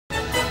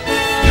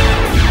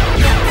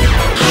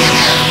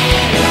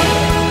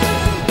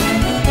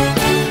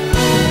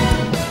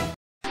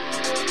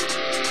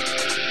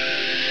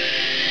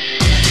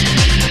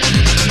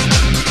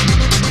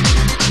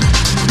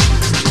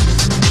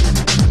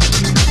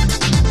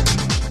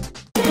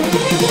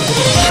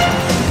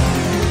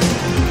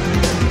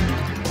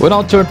We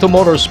now turn to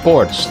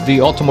motorsports. The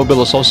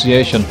Automobile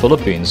Association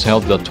Philippines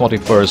held the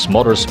 21st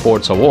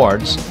Motorsports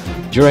Awards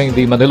during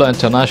the Manila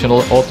International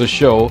Auto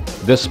Show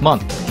this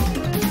month.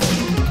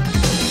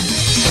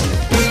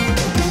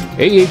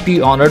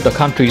 AAP honored the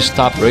country's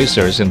top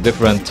racers in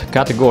different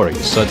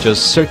categories such as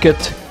circuit,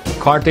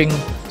 karting,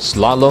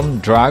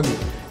 slalom, drag,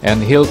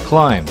 and hill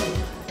climb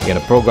in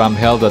a program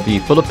held at the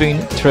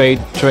Philippine Trade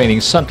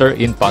Training Center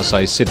in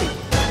Pasay City.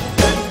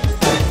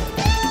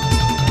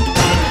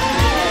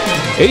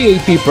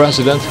 AAP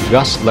President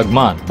Gus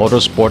Lagman,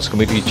 Motorsports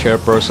Committee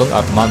Chairperson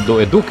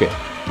Armando Eduque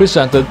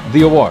presented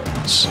the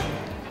awards.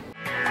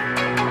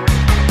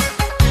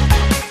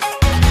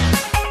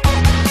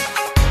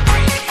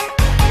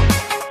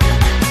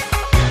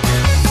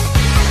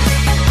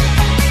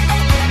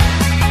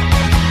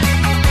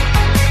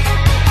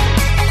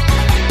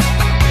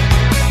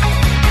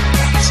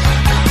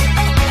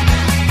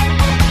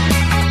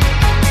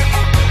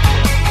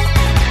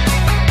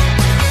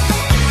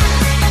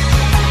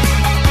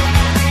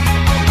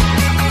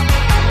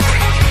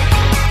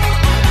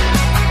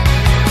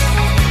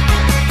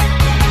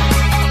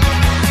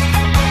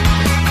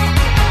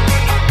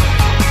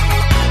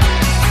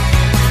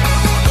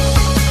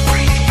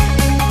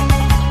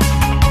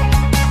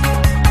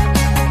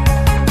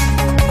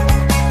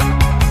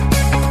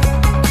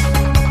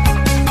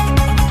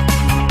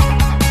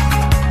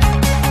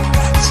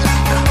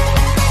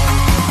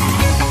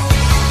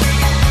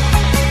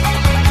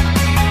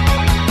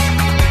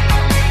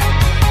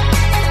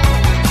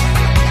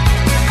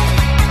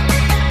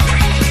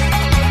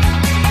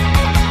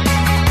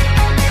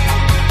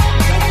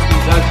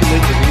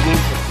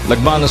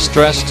 Lagman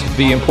stressed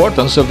the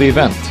importance of the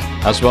event,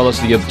 as well as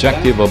the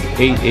objective of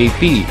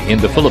AAP in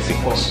the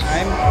Philippines.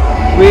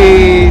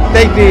 We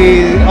take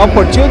the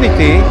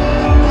opportunity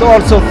to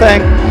also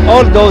thank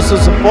all those who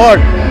support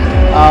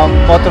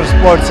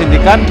motorsports in the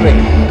country,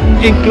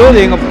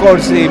 including, of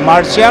course, the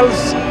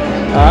marshals,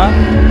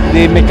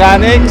 the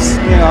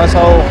mechanics.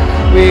 So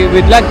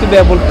we'd like to be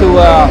able to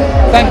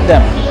thank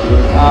them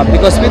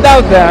because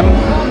without them,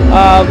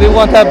 we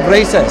won't have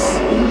races.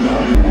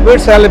 We're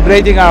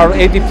celebrating our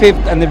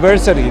 85th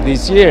anniversary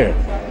this year,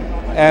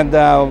 and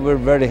we're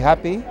very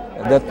happy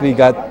that we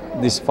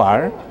got this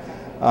far.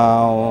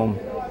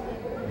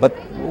 But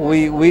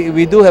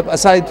we do have,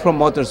 aside from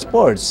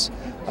motorsports,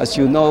 as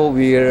you know,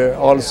 we're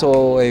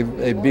also a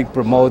big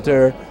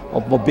promoter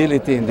of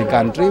mobility in the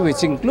country,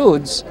 which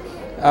includes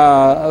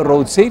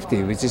road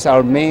safety, which is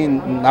our main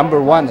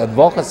 #1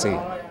 advocacy.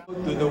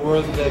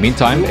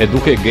 Meantime,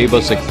 Eduque gave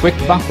us a quick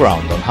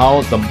background on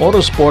how the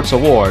Motorsports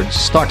Awards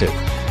started.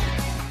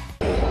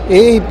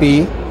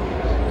 AAP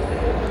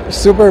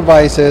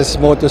supervises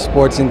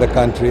motorsports in the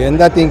country, and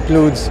that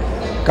includes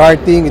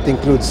karting, it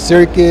includes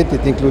circuit,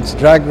 it includes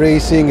drag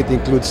racing, it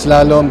includes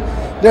slalom.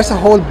 There's a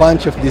whole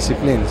bunch of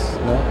disciplines.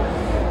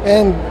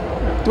 And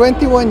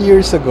 21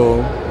 years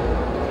ago,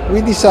 we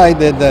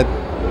decided that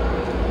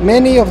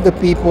many of the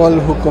people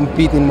who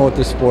compete in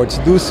motorsports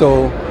do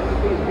so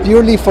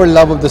purely for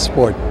love of the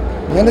sport.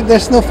 And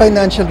there's no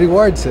financial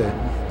rewards.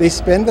 They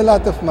spend a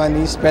lot of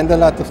money, spend a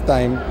lot of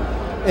time,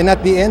 and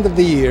at the end of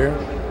the year,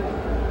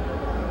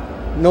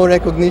 no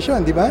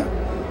recognition, di ba?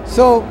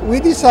 So we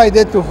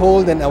decided to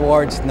hold an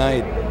awards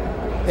night.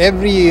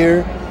 Every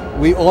year,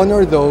 we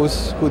honor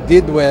those who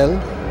did well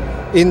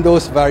in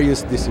those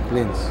various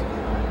disciplines.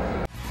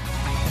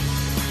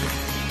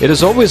 It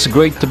is always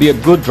great to be a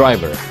good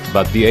driver,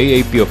 but the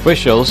AAP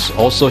officials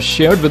also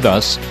shared with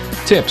us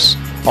tips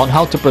on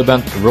how to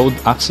prevent road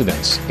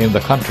accidents in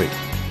the country.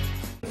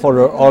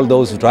 For all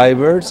those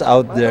drivers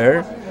out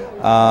there,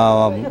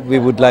 we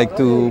would like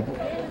to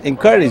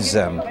encourage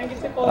them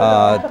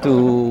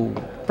to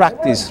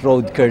practice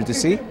road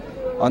courtesy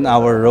on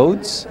our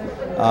roads,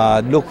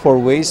 look for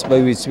ways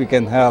by which we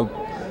can help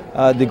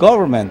the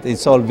government in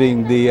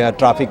solving the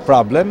traffic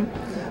problem.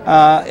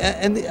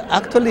 And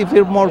actually, if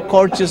we're more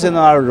courteous in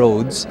our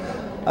roads,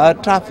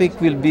 traffic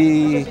will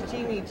be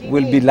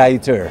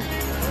lighter.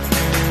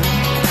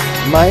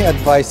 My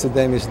advice to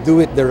them is do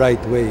it the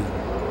right way.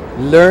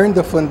 Learn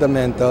the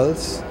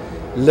fundamentals,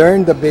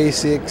 learn the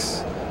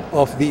basics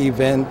of the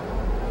event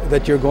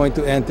that you're going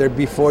to enter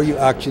before you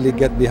actually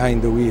get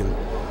behind the wheel.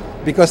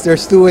 Because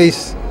there's two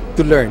ways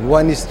to learn.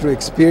 One is through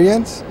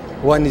experience,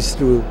 one is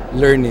through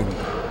learning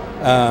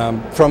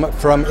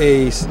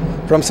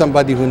from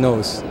somebody who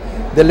knows.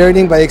 The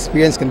learning by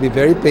experience can be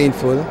very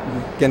painful,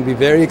 can be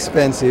very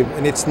expensive,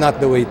 and it's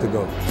not the way to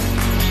go.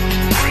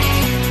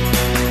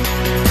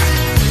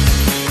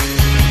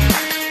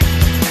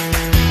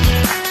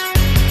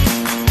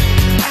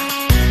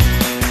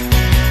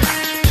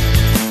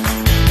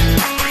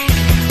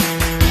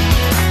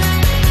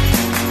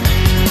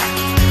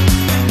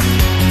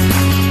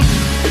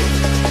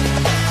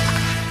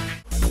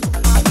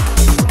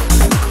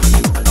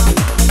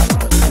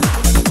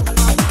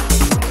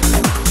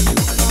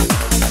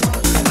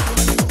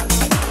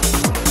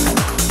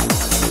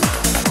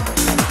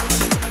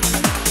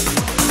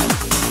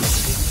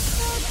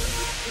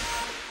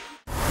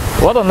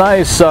 What a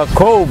nice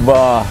cove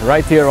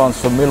right here on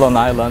Sumilon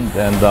Island,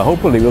 and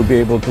hopefully we'll be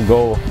able to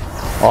go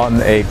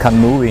on a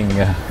canoeing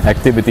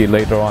activity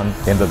later on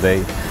in the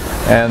day.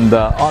 And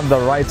on the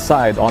right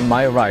side, on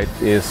my right,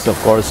 is of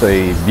course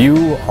a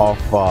view of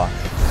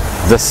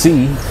the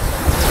sea,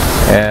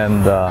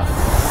 and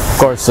of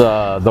course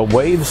the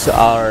waves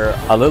are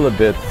a little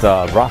bit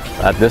rough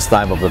at this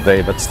time of the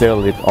day, but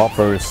still it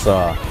offers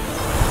a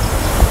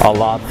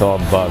lot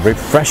of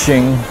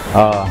refreshing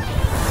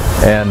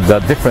and a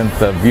different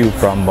view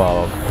from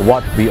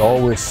what we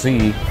always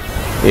see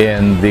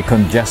in the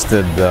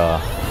congested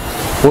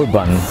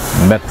urban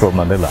Metro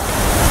Manila.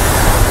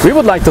 We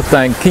would like to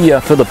thank Kia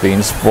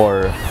Philippines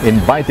for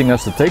inviting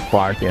us to take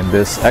part in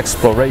this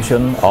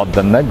exploration of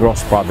the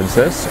Negros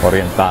provinces,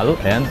 Oriental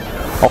and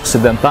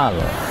Occidental,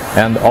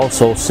 and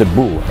also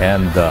Cebu.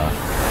 And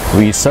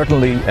we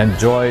certainly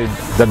enjoyed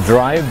the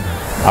drive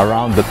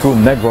around the two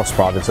Negros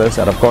provinces,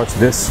 and of course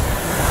this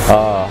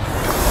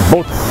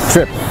boat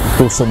trip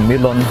to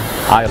Sumilon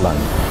Island.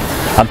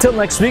 Until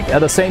next week at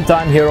the same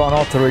time here on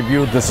Auto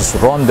Review, this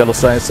is Ron De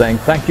Los Reyes saying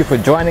thank you for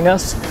joining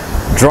us.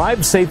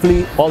 Drive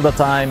safely all the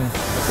time.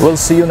 We'll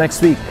see you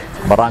next week.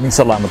 Maraming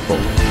salamat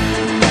po.